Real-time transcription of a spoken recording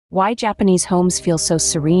Why Japanese homes feel so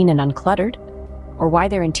serene and uncluttered? Or why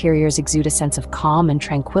their interiors exude a sense of calm and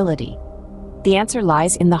tranquility? The answer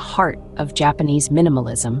lies in the heart of Japanese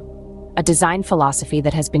minimalism, a design philosophy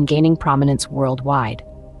that has been gaining prominence worldwide.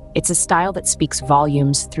 It's a style that speaks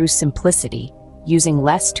volumes through simplicity, using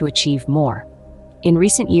less to achieve more. In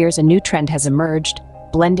recent years, a new trend has emerged,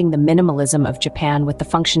 blending the minimalism of Japan with the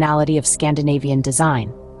functionality of Scandinavian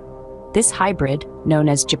design. This hybrid, known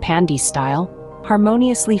as Japandi style,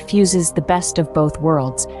 harmoniously fuses the best of both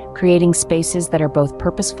worlds, creating spaces that are both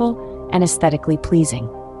purposeful and aesthetically pleasing.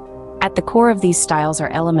 At the core of these styles are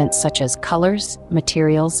elements such as colors,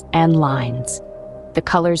 materials, and lines. The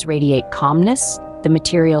colors radiate calmness, the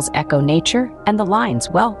materials echo nature, and the lines,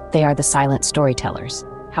 well, they are the silent storytellers.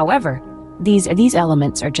 However, these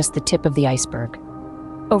elements are just the tip of the iceberg.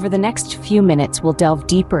 Over the next few minutes, we'll delve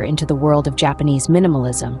deeper into the world of Japanese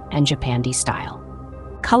minimalism and Japandi style.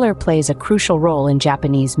 Color plays a crucial role in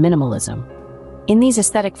Japanese minimalism. In these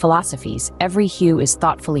aesthetic philosophies, every hue is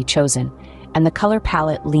thoughtfully chosen, and the color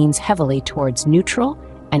palette leans heavily towards neutral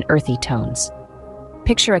and earthy tones.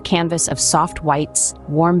 Picture a canvas of soft whites,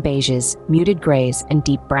 warm beiges, muted grays, and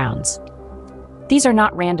deep browns. These are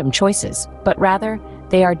not random choices, but rather,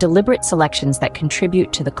 they are deliberate selections that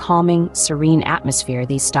contribute to the calming, serene atmosphere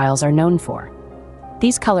these styles are known for.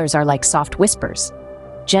 These colors are like soft whispers,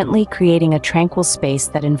 gently creating a tranquil space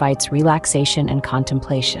that invites relaxation and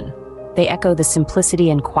contemplation. They echo the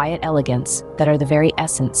simplicity and quiet elegance that are the very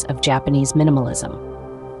essence of Japanese minimalism.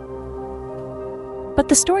 But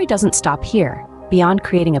the story doesn't stop here. Beyond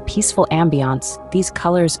creating a peaceful ambiance, these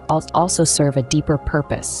colors also serve a deeper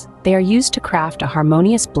purpose. They are used to craft a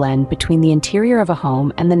harmonious blend between the interior of a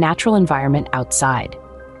home and the natural environment outside.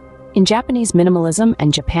 In Japanese minimalism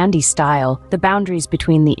and Japandi style, the boundaries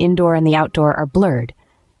between the indoor and the outdoor are blurred.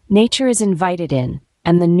 Nature is invited in,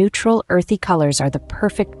 and the neutral, earthy colors are the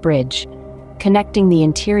perfect bridge, connecting the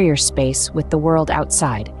interior space with the world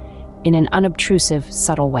outside in an unobtrusive,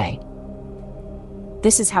 subtle way.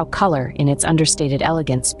 This is how color, in its understated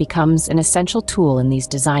elegance, becomes an essential tool in these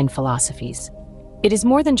design philosophies. It is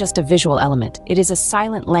more than just a visual element, it is a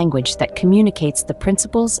silent language that communicates the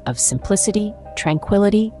principles of simplicity,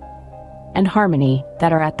 tranquility, and harmony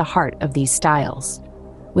that are at the heart of these styles.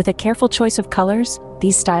 With a careful choice of colors,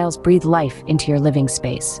 these styles breathe life into your living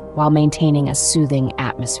space while maintaining a soothing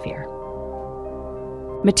atmosphere.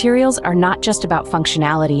 Materials are not just about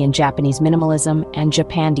functionality in Japanese minimalism and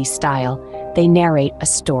Japandi style, they narrate a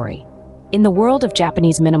story. In the world of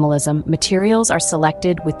Japanese minimalism, materials are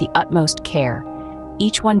selected with the utmost care,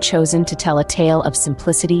 each one chosen to tell a tale of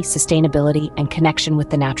simplicity, sustainability, and connection with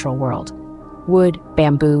the natural world. Wood,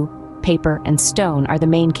 bamboo, paper, and stone are the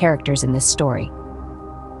main characters in this story.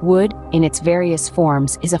 Wood, in its various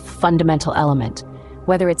forms, is a fundamental element.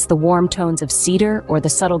 Whether it's the warm tones of cedar or the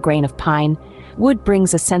subtle grain of pine, wood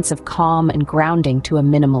brings a sense of calm and grounding to a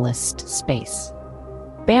minimalist space.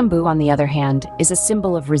 Bamboo, on the other hand, is a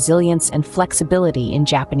symbol of resilience and flexibility in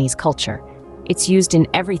Japanese culture. It's used in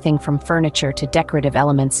everything from furniture to decorative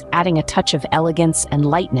elements, adding a touch of elegance and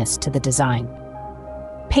lightness to the design.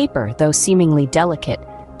 Paper, though seemingly delicate,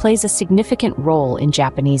 plays a significant role in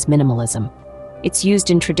Japanese minimalism. It's used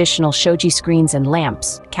in traditional shoji screens and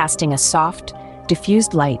lamps, casting a soft,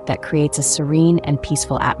 diffused light that creates a serene and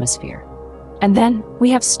peaceful atmosphere. And then we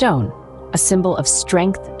have stone, a symbol of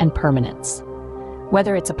strength and permanence.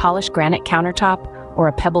 Whether it's a polished granite countertop or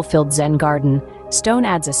a pebble-filled Zen garden, stone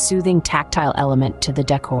adds a soothing tactile element to the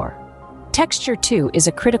decor. Texture, too, is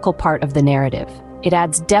a critical part of the narrative. It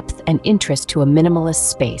adds depth and interest to a minimalist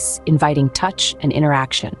space, inviting touch and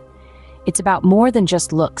interaction. It's about more than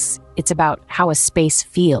just looks, it's about how a space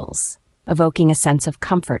feels, evoking a sense of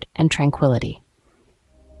comfort and tranquility.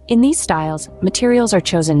 In these styles, materials are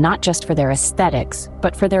chosen not just for their aesthetics,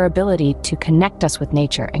 but for their ability to connect us with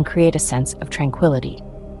nature and create a sense of tranquility.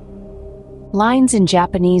 Lines in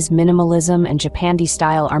Japanese minimalism and Japandi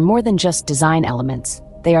style are more than just design elements,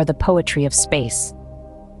 they are the poetry of space.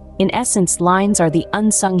 In essence, lines are the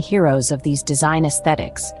unsung heroes of these design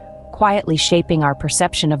aesthetics, quietly shaping our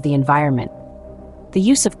perception of the environment. The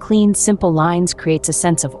use of clean, simple lines creates a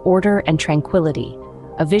sense of order and tranquility,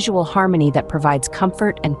 a visual harmony that provides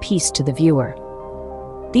comfort and peace to the viewer.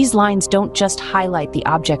 These lines don't just highlight the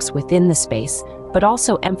objects within the space, but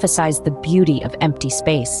also emphasize the beauty of empty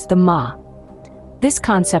space, the ma. This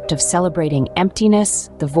concept of celebrating emptiness,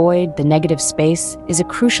 the void, the negative space, is a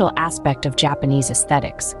crucial aspect of Japanese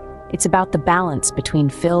aesthetics. It's about the balance between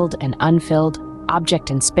filled and unfilled, object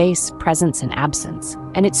and space, presence and absence.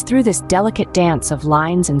 And it's through this delicate dance of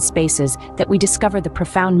lines and spaces that we discover the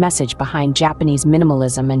profound message behind Japanese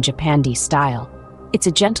minimalism and Japandi style. It's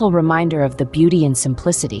a gentle reminder of the beauty in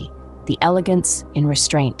simplicity, the elegance in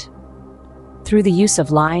restraint. Through the use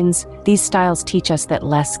of lines, these styles teach us that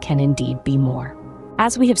less can indeed be more.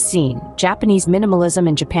 As we have seen, Japanese minimalism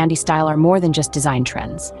and Japandi style are more than just design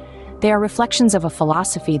trends. They are reflections of a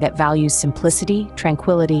philosophy that values simplicity,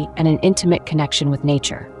 tranquility, and an intimate connection with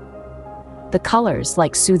nature. The colors,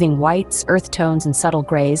 like soothing whites, earth tones, and subtle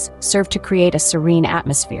grays, serve to create a serene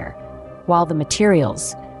atmosphere, while the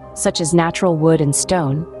materials, such as natural wood and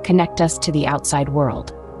stone, connect us to the outside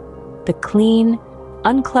world. The clean,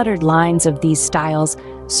 uncluttered lines of these styles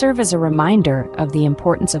serve as a reminder of the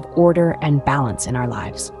importance of order and balance in our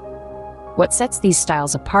lives. What sets these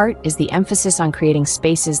styles apart is the emphasis on creating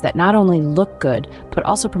spaces that not only look good, but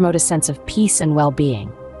also promote a sense of peace and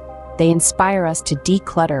well-being. They inspire us to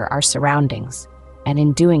declutter our surroundings, and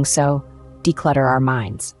in doing so, declutter our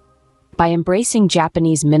minds. By embracing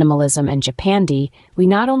Japanese minimalism and Japandi, we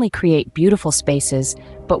not only create beautiful spaces,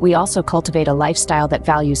 but we also cultivate a lifestyle that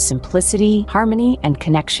values simplicity, harmony, and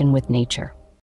connection with nature.